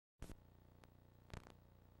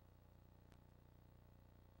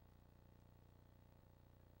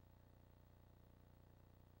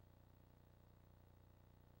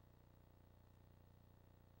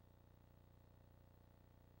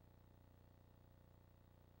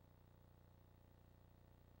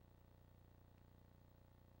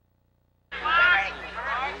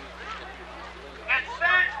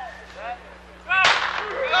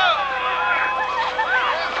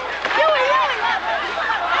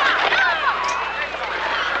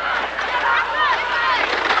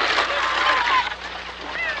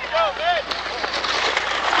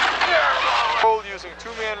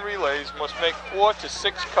make 4 to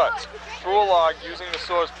 6 cuts through a log using the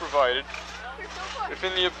saws provided. If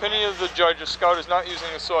in the opinion of the judge a scout is not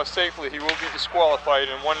using the saw safely, he will be disqualified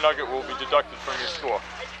and 1 nugget will be deducted from your score.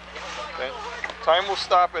 Okay? Time will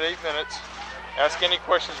stop at 8 minutes. Ask any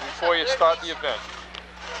questions before you start the event.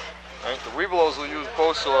 Right? The Webelos will use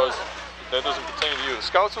bow saws. That doesn't pertain to you. The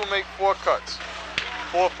scouts will make 4 cuts.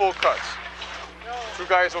 4 full cuts. 2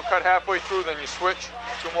 guys will cut halfway through, then you switch.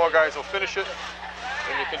 2 more guys will finish it.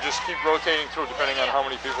 And you can just keep rotating through depending on how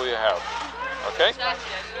many people you have. Okay?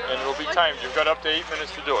 And it'll be timed. You've got up to 8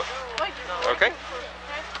 minutes to do it. Okay?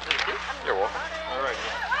 You're welcome. All right.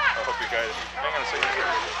 I hope you guys. Hang on a second.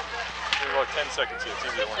 Maybe about 10 seconds here. It's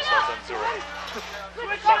easier when it starts on 0. I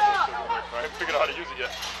haven't figured out how to use it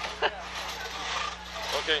yet.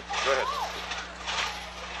 Okay, go ahead.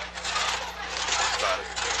 Start it.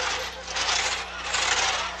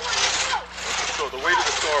 So the weight of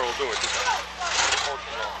the saw will do it. Just hold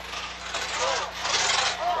it on.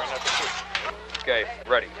 Try not to push. Okay,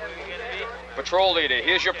 ready. Patrol leader,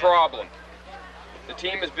 here's your problem. The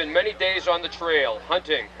team has been many days on the trail.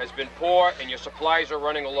 Hunting has been poor and your supplies are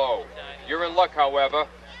running low. You're in luck, however,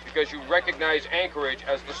 because you recognize Anchorage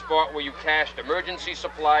as the spot where you cached emergency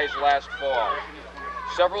supplies last fall.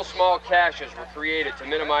 Several small caches were created to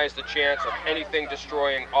minimize the chance of anything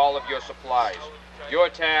destroying all of your supplies. Your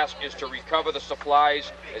task is to recover the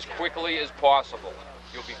supplies as quickly as possible.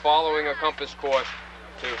 You'll be following a compass course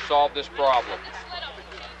to solve this problem.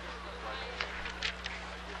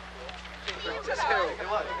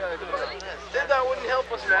 Then that wouldn't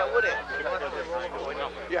help us, Matt, would it?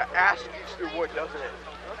 Yeah, ash eats through wood, doesn't it?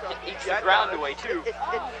 It eats the ground away, too.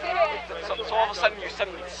 So all of a sudden you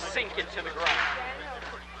suddenly sink into the ground.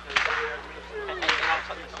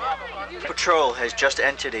 Patrol has just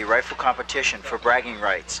entered a rifle competition for bragging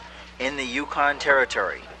rights in the Yukon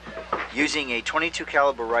territory. Using a .22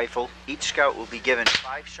 caliber rifle, each scout will be given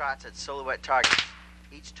 5 shots at silhouette targets.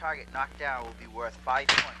 Each target knocked down will be worth 5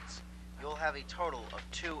 points. You'll have a total of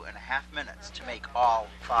 2.5 minutes to make all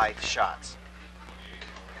 5 shots.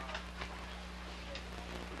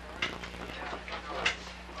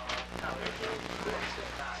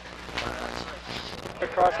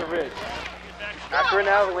 Across a ridge. After an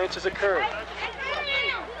avalanche has occurred.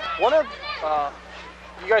 One of,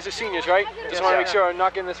 you guys are seniors, right? Just want to make sure I'm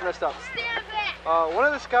not getting this messed up. One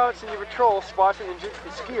of the scouts in your patrol spots an injured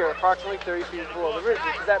skier approximately 30 feet below the ridge,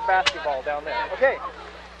 which is that basketball down there. Okay.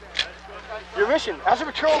 Your mission as a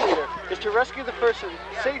patrol leader is to rescue the person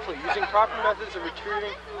safely using proper methods of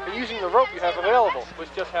retrieving and using the rope you have available, which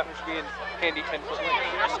just happens to be in handy 10-foot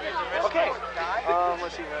length. Okay.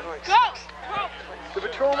 Let's see. Go! The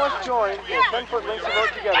patrol must join the 10-foot lengths of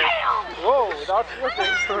rope together. Whoa, without slipping.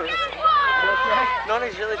 Not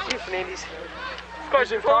as really cheap, Nandy's.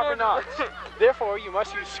 Using proper knots. Therefore, you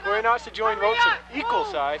must use square knots to join ropes of equal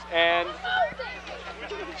size and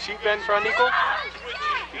sheet bend for unequal.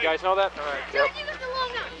 You guys know that? All right. Yep.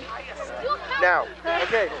 Now,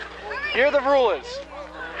 okay. Here the rule is.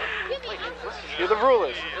 Here the rule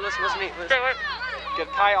is. Listen to me. You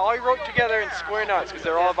gotta tie all your rope together in square knots because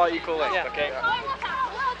they're all about equal length. Okay.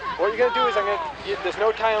 What you're gonna do is there's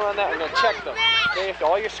no time on that. I'm gonna check them. Okay. If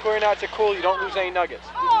all your square knots are cool, you don't lose any nuggets.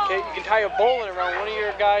 Okay. You can tie a bowline around one of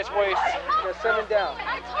your guys' waists. You're gonna send them down.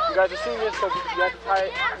 You guys are seniors, so you have to tie a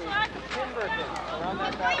timber thing around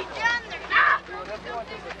that basketball.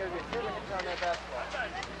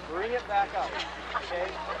 Bring it back up. Okay.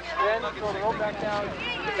 Then throw the rope back down.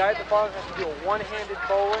 The guy at the bottom has to do a one-handed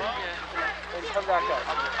bowline and come back up.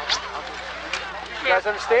 You guys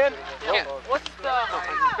understand? Yeah. What's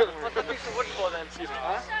the piece of wood for then? Excuse me.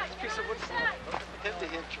 Huh? Piece of wood for? Hit the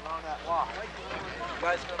hitch around that lock. You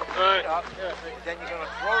guys are going to put it up, then you're going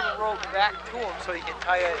to throw the rope back to him so you can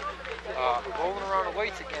tie it rolling around the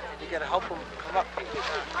weights again, and you got to help him come up.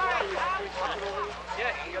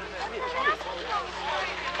 Yeah, you got to.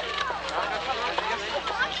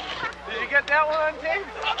 Did you get that one on tape?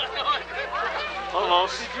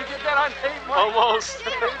 Almost. Did you get that on tape, Mike? Almost. Oh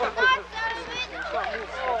my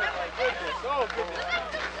goodness. Oh goodness.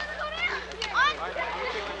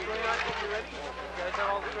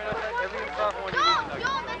 Every proper one you need to know.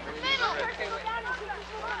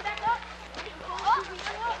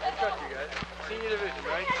 Trust you guys. Senior division,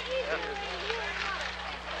 right?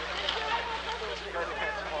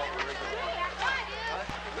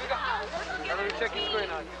 Everybody check your square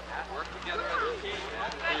knots. Work together as a team.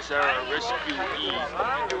 These are rescuees.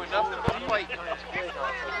 I'm doing nothing but fight.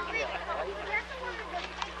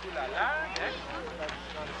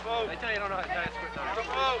 I tell you, I don't know how to tie a square knot.